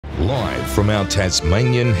Live from our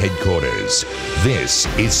Tasmanian headquarters, this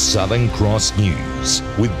is Southern Cross News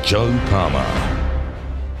with Joe Palmer.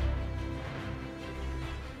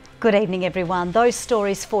 Good evening everyone, those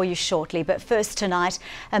stories for you shortly, but first tonight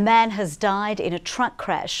a man has died in a truck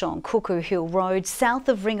crash on Cuckoo Hill Road south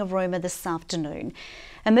of Ringarooma this afternoon.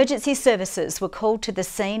 Emergency services were called to the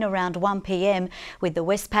scene around 1 p.m, with the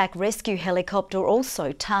Westpac rescue helicopter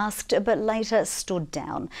also tasked but later stood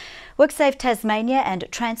down. WorkSafe Tasmania and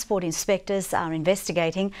transport inspectors are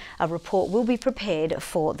investigating. A report will be prepared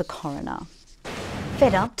for the coroner.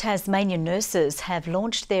 Fed up Tasmanian nurses have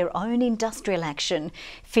launched their own industrial action,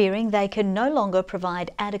 fearing they can no longer provide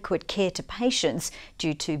adequate care to patients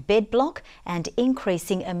due to bed block and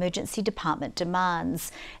increasing emergency department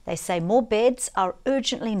demands. They say more beds are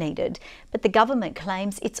urgently needed, but the government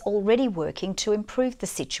claims it's already working to improve the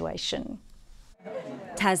situation.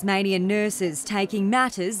 Tasmanian nurses taking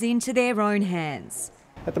matters into their own hands.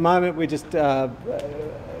 At the moment we're just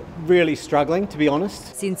really struggling, to be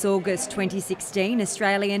honest. Since August 2016,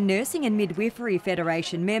 Australian Nursing and Midwifery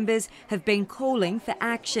Federation members have been calling for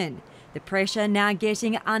action. The pressure now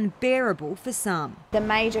getting unbearable for some. The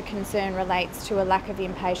major concern relates to a lack of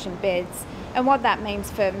inpatient beds, and what that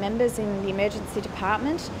means for members in the emergency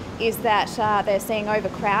department is that they're seeing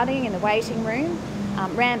overcrowding in the waiting room,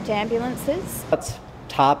 ramped ambulances. It's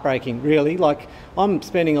heartbreaking, really. Like, I'm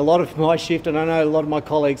spending a lot of my shift, and I know a lot of my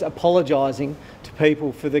colleagues, apologising to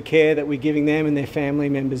people for the care that we're giving them and their family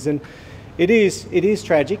members, and it is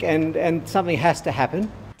tragic, and something has to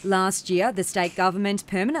happen. Last year, the state government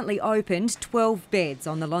permanently opened 12 beds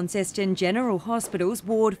on the Launceston General Hospital's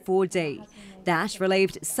Ward 4D. That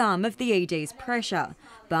relieved some of the ED's pressure,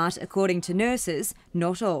 but according to nurses,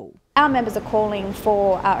 not all. Our members are calling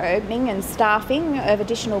for opening and staffing of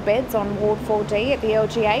additional beds on Ward 4D at the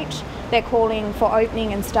LGH. They're calling for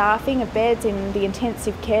opening and staffing of beds in the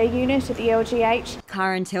intensive care unit at the LGH.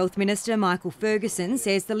 Current Health Minister Michael Ferguson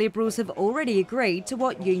says the Liberals have already agreed to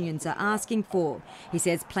what unions are asking for. He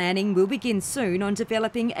says planning will begin soon on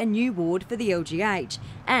developing a new ward for the LGH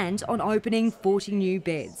and on opening 40 new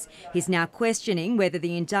beds. He's now questioning whether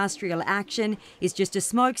the industrial action is just a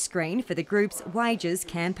smokescreen for the group's wages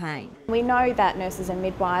campaign. We know that nurses and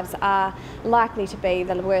midwives are likely to be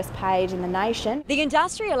the worst paid in the nation. The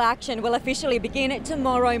industrial action will officially begin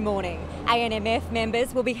tomorrow morning. ANMF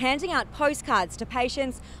members will be handing out postcards to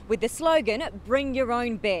patients with the slogan, "Bring your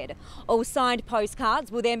own bed." All signed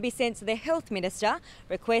postcards will then be sent to the Health Minister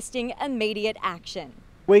requesting immediate action.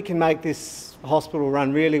 We can make this hospital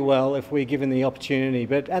run really well if we're given the opportunity,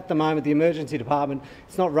 but at the moment the emergency department,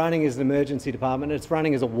 it's not running as an emergency department, it's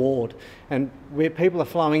running as a ward, and where people are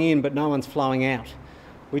flowing in but no one's flowing out.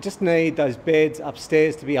 We just need those beds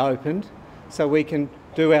upstairs to be opened so we can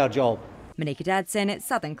do our job. Monica Dadson at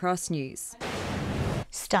Southern Cross News.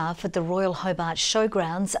 Staff at the Royal Hobart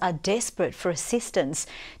Showgrounds are desperate for assistance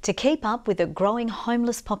to keep up with a growing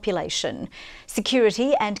homeless population.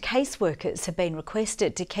 Security and caseworkers have been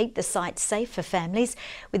requested to keep the site safe for families,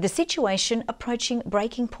 with the situation approaching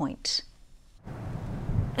breaking point.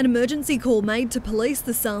 An emergency call made to police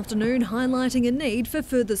this afternoon highlighting a need for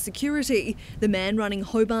further security. The man running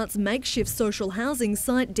Hobart's makeshift social housing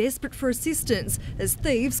site desperate for assistance as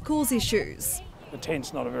thieves cause issues. The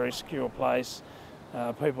tent's not a very secure place.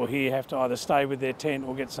 People here have to either stay with their tent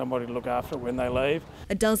or get somebody to look after it when they leave.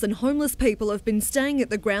 A dozen homeless people have been staying at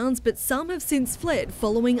the grounds, but some have since fled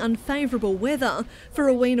following unfavourable weather. For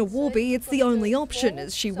Rowena Warby, it's the only option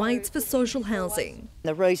as she waits for social housing.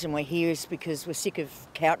 The reason we're here is because we're sick of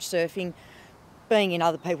couch surfing, being in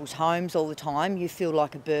other people's homes all the time. You feel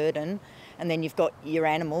like a burden, and then you've got your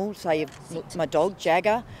animal, say my dog,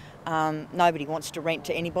 Jagger. Nobody wants to rent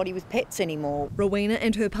to anybody with pets anymore. Rowena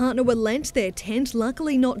and her partner were lent their tent,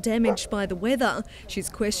 luckily not damaged by the weather. She's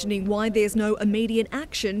questioning why there's no immediate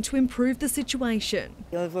action to improve the situation.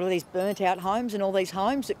 You've got all these burnt out homes and all these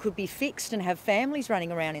homes that could be fixed and have families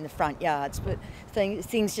running around in the front yards, but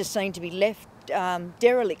things just seem to be left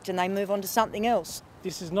derelict and they move on to something else.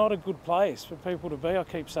 This is not a good place for people to be, I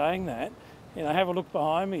keep saying that. You know, have a look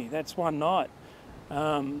behind me, that's one night.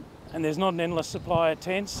 And there's not an endless supply of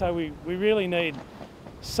tents, so we really need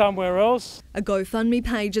somewhere else. A GoFundMe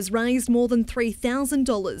page has raised more than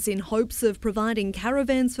 $3,000 in hopes of providing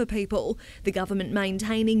caravans for people. The government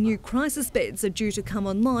maintaining new crisis beds are due to come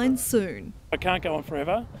online soon. I can't go on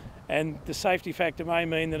forever, and the safety factor may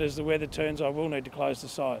mean that as the weather turns I will need to close the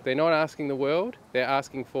site. They're not asking the world, they're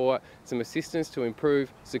asking for some assistance to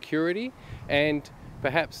improve security and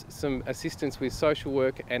perhaps some assistance with social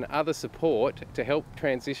work and other support to help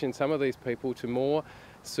transition some of these people to more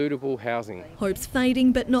suitable housing. Hope's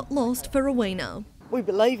fading but not lost for Rowena. We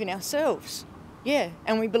believe in ourselves. Yeah,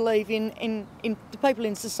 and we believe in the people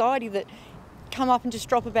in society that come up and just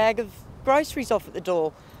drop a bag of groceries off at the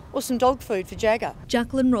door or some dog food for Jagger.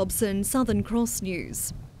 Jacqueline Robson, Southern Cross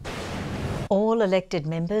News. All elected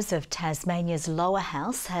members of Tasmania's lower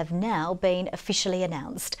house have now been officially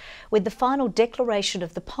announced, with the final declaration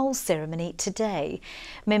of the poll ceremony today.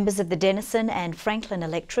 Members of the Denison and Franklin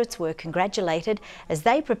electorates were congratulated as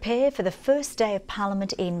they prepare for the first day of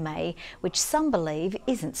Parliament in May, which some believe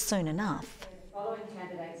isn't soon enough.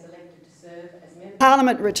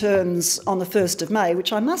 Parliament returns on the 1st of May,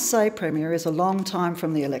 which I must say, Premier, is a long time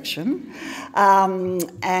from the election.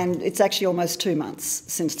 And it's actually almost 2 months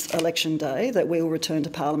since election day that we will return to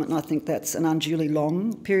Parliament, and I think that's an unduly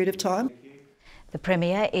long period of time. The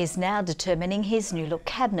Premier is now determining his new look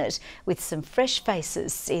cabinet with some fresh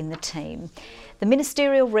faces in the team. The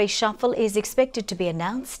ministerial reshuffle is expected to be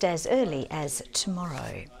announced as early as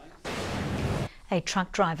tomorrow. A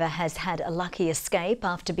truck driver has had a lucky escape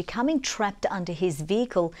after becoming trapped under his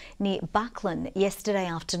vehicle near Buckland yesterday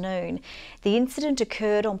afternoon. The incident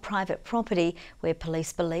occurred on private property where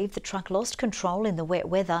police believe the truck lost control in the wet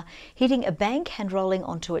weather, hitting a bank and rolling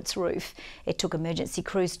onto its roof. It took emergency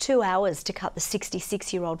crews 2 hours to cut the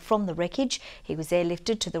 66-year-old from the wreckage. He was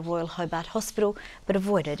airlifted to the Royal Hobart Hospital but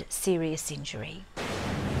avoided serious injury.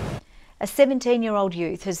 A 17-year-old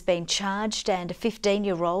youth has been charged and a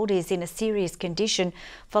 15-year-old is in a serious condition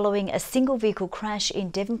following a single vehicle crash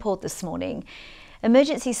in Devonport this morning.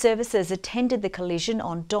 Emergency services attended the collision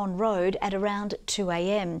on Don Road at around 2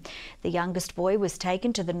 a.m. The youngest boy was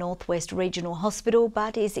taken to the Northwest Regional Hospital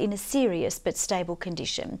but is in a serious but stable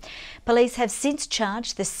condition. Police have since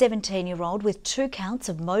charged the 17-year-old with 2 counts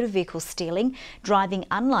of motor vehicle stealing, driving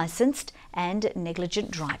unlicensed and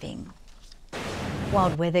negligent driving.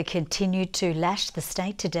 Wild weather continued to lash the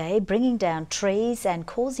state today, bringing down trees and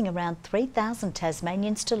causing around 3,000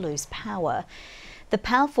 Tasmanians to lose power. The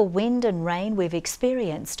powerful wind and rain we've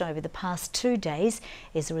experienced over the past 2 days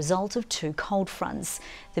is a result of 2 cold fronts.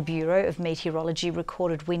 The Bureau of Meteorology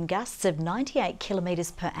recorded wind gusts of 98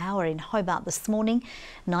 kilometres per hour in Hobart this morning,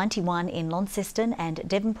 91 in Launceston and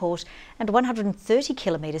Devonport, and 130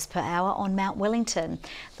 kilometres per hour on Mount Wellington.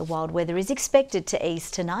 The wild weather is expected to ease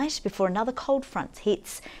tonight before another cold front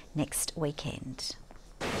hits next weekend.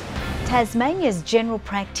 Tasmania's general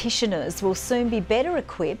practitioners will soon be better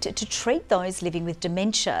equipped to treat those living with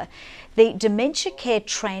dementia. The Dementia Care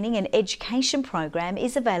Training and Education Program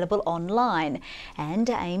is available online and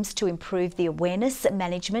aims to improve the awareness,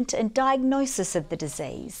 management and diagnosis of the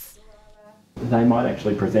disease. They might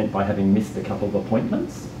actually present by having missed a couple of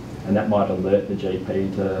appointments, and that might alert the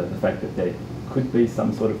GP to the fact that there could be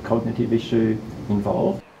some sort of cognitive issue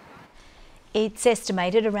involved. It's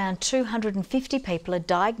estimated around 250 people are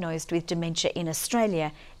diagnosed with dementia in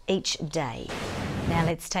Australia each day. Now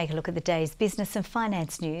let's take a look at the day's business and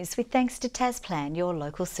finance news with thanks to Tasplan, your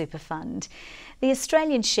local super fund. The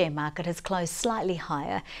Australian share market has closed slightly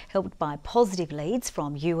higher, helped by positive leads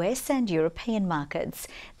from US and European markets.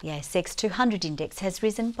 The ASX 200 index has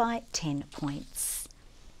risen by 10 points.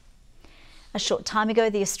 A short time ago,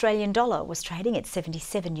 the Australian dollar was trading at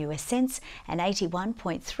 77 US cents and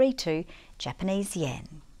 81.32 Japanese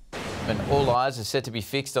yen. And all eyes are set to be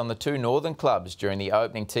fixed on the 2 northern clubs during the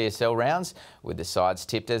opening TSL rounds, with the sides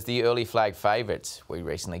tipped as the early flag favourites. We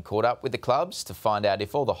recently caught up with the clubs to find out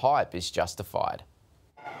if all the hype is justified.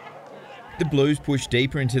 The Blues pushed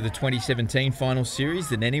deeper into the 2017 final series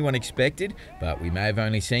than anyone expected, but we may have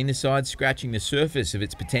only seen the side scratching the surface of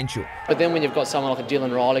its potential. But then when you've got someone like a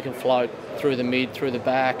Dylan Riley can float through the mid, through the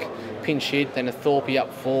back, pinch hit, then a Thorpe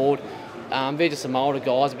up forward. They're just some older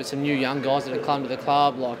guys, but some new young guys that have come to the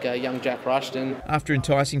club, like young Jack Rushton. After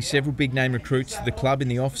enticing several big-name recruits to the club in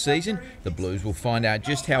the off-season, the Blues will find out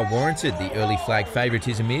just how warranted the early flag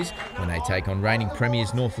favouritism is when they take on reigning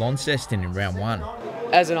premiers North Launceston in round 1.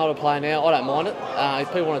 As an older player now, I don't mind it. If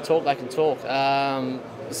people want to talk, they can talk.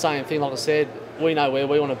 Same thing, like I said, we know where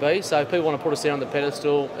we want to be, so if people want to put us there on the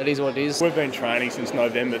pedestal, it is what it is. We've been training since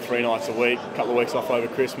November, 3 nights a week, a couple of weeks off over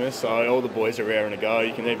Christmas, so all the boys are raring to go.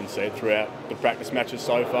 You can even see it throughout the practice matches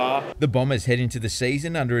so far. The Bombers head into the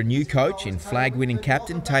season under a new coach in flag-winning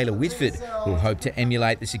captain Taylor Whitford, who will hope to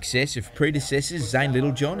emulate the success of predecessors Zane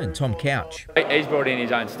Littlejohn and Tom Couch. He's brought in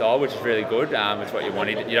his own style, which is really good. It's what you want.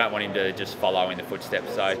 You don't want him to just follow in the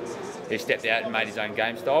footsteps, so he stepped out and made his own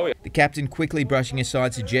game style. The captain quickly brushing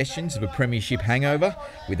aside suggestions of a premiership hangover,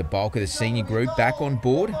 with the bulk of the senior group back on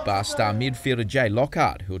board, bar star midfielder Jay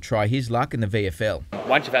Lockhart, who'll try his luck in the VFL.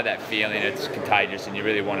 Once you've had that feeling, it's contagious and you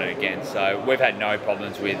really want it again. So we've had no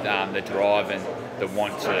problems with the drive and the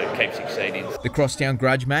want to keep succeeding. The crosstown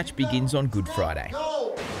grudge match begins on Good Friday.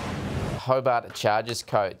 Hobart Chargers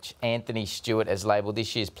coach Anthony Stewart has labelled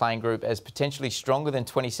this year's playing group as potentially stronger than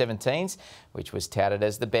 2017's, which was touted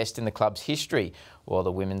as the best in the club's history, while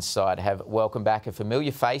the women's side have welcomed back a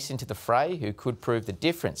familiar face into the fray who could prove the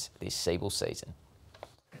difference this Siebel season.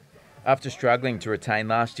 After struggling to retain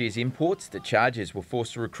last year's imports, the Chargers were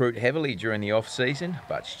forced to recruit heavily during the off-season,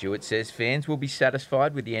 but Stewart says fans will be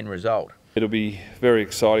satisfied with the end result. It'll be very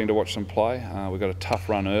exciting to watch them play. We've got a tough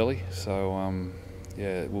run early, so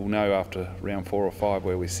yeah, we'll know after round 4 or 5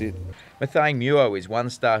 where we sit. Mathang Muo is one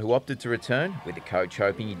star who opted to return, with the coach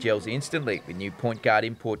hoping he gels instantly with new point guard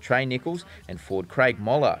import Trey Nichols and forward Craig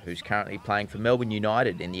Moller, who's currently playing for Melbourne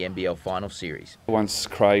United in the NBL Final Series. Once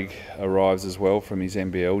Craig arrives as well from his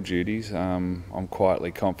NBL duties, I'm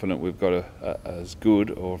quietly confident we've got as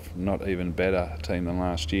good, or not even better, team than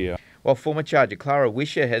last year. While former Charger Clara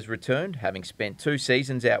Wisher has returned, having spent 2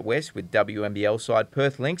 seasons out west with WNBL side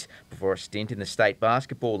Perth Lynx before a stint in the State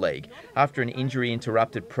Basketball League. After an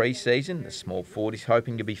injury-interrupted pre-season, the small forward is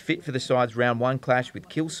hoping to be fit for the side's round 1 clash with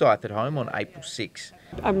Kilsyth at home on April 6.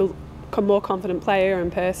 I'm a more confident player in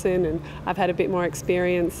person, and I've had a bit more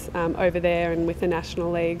experience over there and with the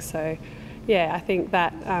National League, so yeah, I think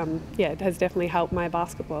that it has definitely helped my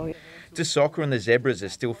basketball. To soccer, and the Zebras are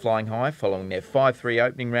still flying high following their 5-3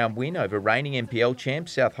 opening round win over reigning NPL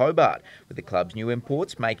champs South Hobart, with the club's new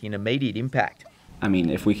imports making an immediate impact. I mean,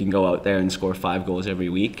 if we can go out there and score 5 goals every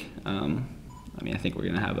week, I think we're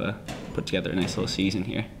going to put together a nice little season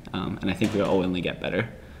here, and I think we'll only get better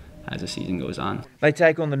as the season goes on. They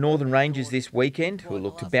take on the Northern Rangers this weekend, who will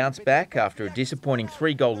look to bounce back after a disappointing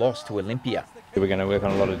 3-goal loss to Olympia. We're going to work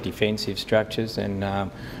on a lot of defensive structures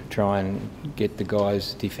and try and get the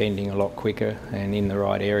guys defending a lot quicker and in the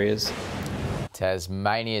right areas.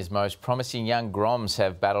 Tasmania's most promising young Groms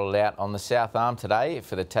have battled out on the South Arm today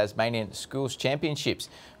for the Tasmanian Schools Championships,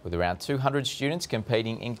 with around 200 students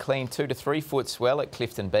competing in clean 2 to 3 foot swell at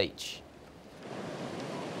Clifton Beach.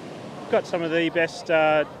 Got some of the best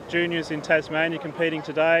juniors in Tasmania competing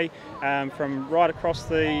today from right across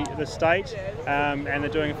the state, and they're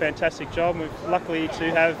doing a fantastic job. We're lucky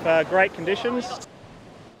to have great conditions.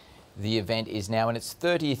 The event is now in its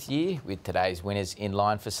 30th year, with today's winners in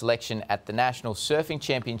line for selection at the National Surfing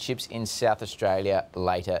Championships in South Australia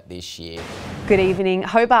later this year. Good evening.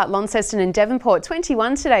 Hobart, Launceston and Devonport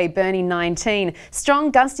 21 today, Burnie 19.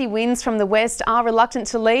 Strong gusty winds from the west are reluctant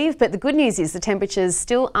to leave, but the good news is the temperatures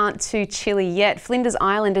still aren't too chilly yet. Flinders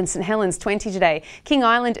Island and St Helens 20 today. King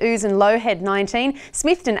Island, Ouse and Lowhead 19.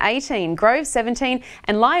 Smithton 18. Grove 17.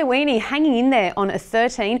 And Lyowini hanging in there on a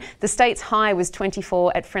 13. The state's high was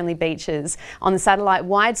 24 at Friendly Beaches. On the satellite,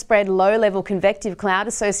 widespread low-level convective cloud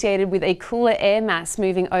associated with a cooler air mass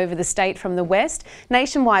moving over the state from the west.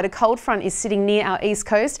 Nationwide, a cold front is sitting near our east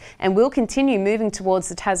coast and will continue moving towards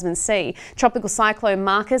the Tasman Sea. Tropical cyclone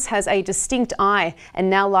Marcus has a distinct eye and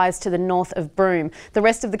now lies to the north of Broome. The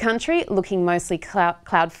rest of the country looking mostly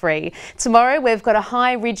cloud-free. Tomorrow, we've got a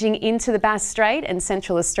high ridging into the Bass Strait and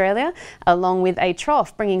Central Australia, along with a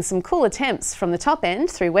trough bringing some cooler temps from the top end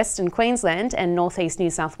through Western Queensland and northeast New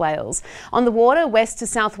South Wales. On the water, west to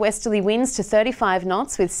southwesterly winds to 35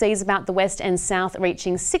 knots, with seas about the west and south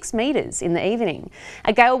reaching 6 metres in the evening.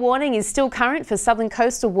 A gale warning is still current for southern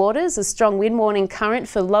coastal waters, a strong wind warning current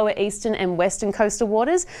for lower eastern and western coastal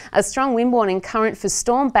waters, a strong wind warning current for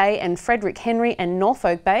Storm Bay and Frederick Henry and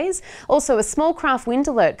Norfolk Bays, also a small craft wind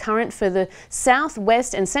alert current for the south,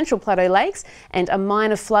 west and central Plateau Lakes, and a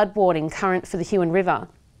minor flood warning current for the Huon River.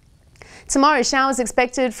 Tomorrow, showers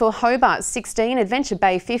expected for Hobart 16, Adventure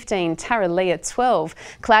Bay 15, Tarraleah 12.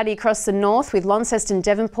 Cloudy across the north with Launceston,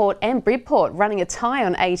 Devonport and Bridport running a tie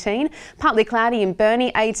on 18. Partly cloudy in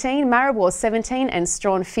Burnie 18, Maribor 17 and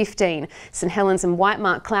Strawn 15. St Helens and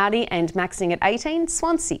Whitemark cloudy and maxing at 18,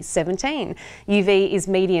 Swansea 17. UV is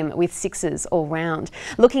medium with 6s all round.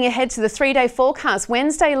 Looking ahead to the 3-day forecast,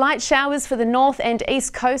 Wednesday light showers for the north and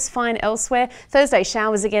east coast, fine elsewhere. Thursday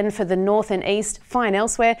showers again for the north and east, fine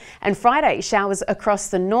elsewhere. And Friday showers across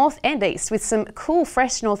the north and east with some cool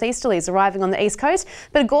fresh northeasterlies arriving on the east coast,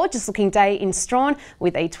 but a gorgeous looking day in Strawn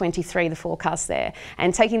with a 23 the forecast there.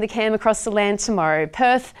 And taking the cam across the land tomorrow,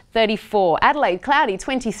 Perth 34, Adelaide cloudy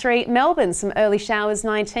 23, Melbourne some early showers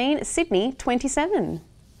 19, Sydney 27.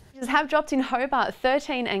 Have dropped in Hobart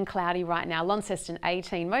 13 and cloudy right now, Launceston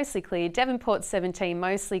 18 mostly clear, Devonport 17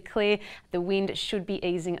 mostly clear. The wind should be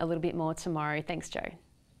easing a little bit more tomorrow. Thanks, Joe.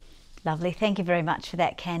 Lovely, thank you very much for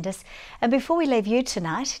that, Candice. And before we leave you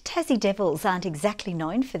tonight, Tassie Devils aren't exactly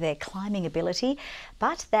known for their climbing ability,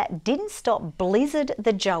 but that didn't stop Blizzard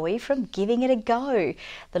the Joey from giving it a go.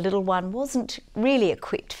 The little one wasn't really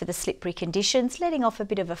equipped for the slippery conditions, letting off a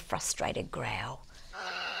bit of a frustrated growl.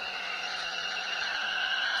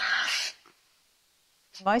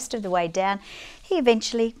 Most of the way down, he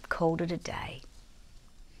eventually called it a day.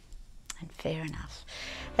 And fair enough.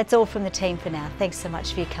 That's all from the team for now. Thanks so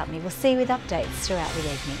much for your company. We'll see you with updates throughout the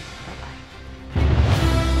evening. Bye-bye.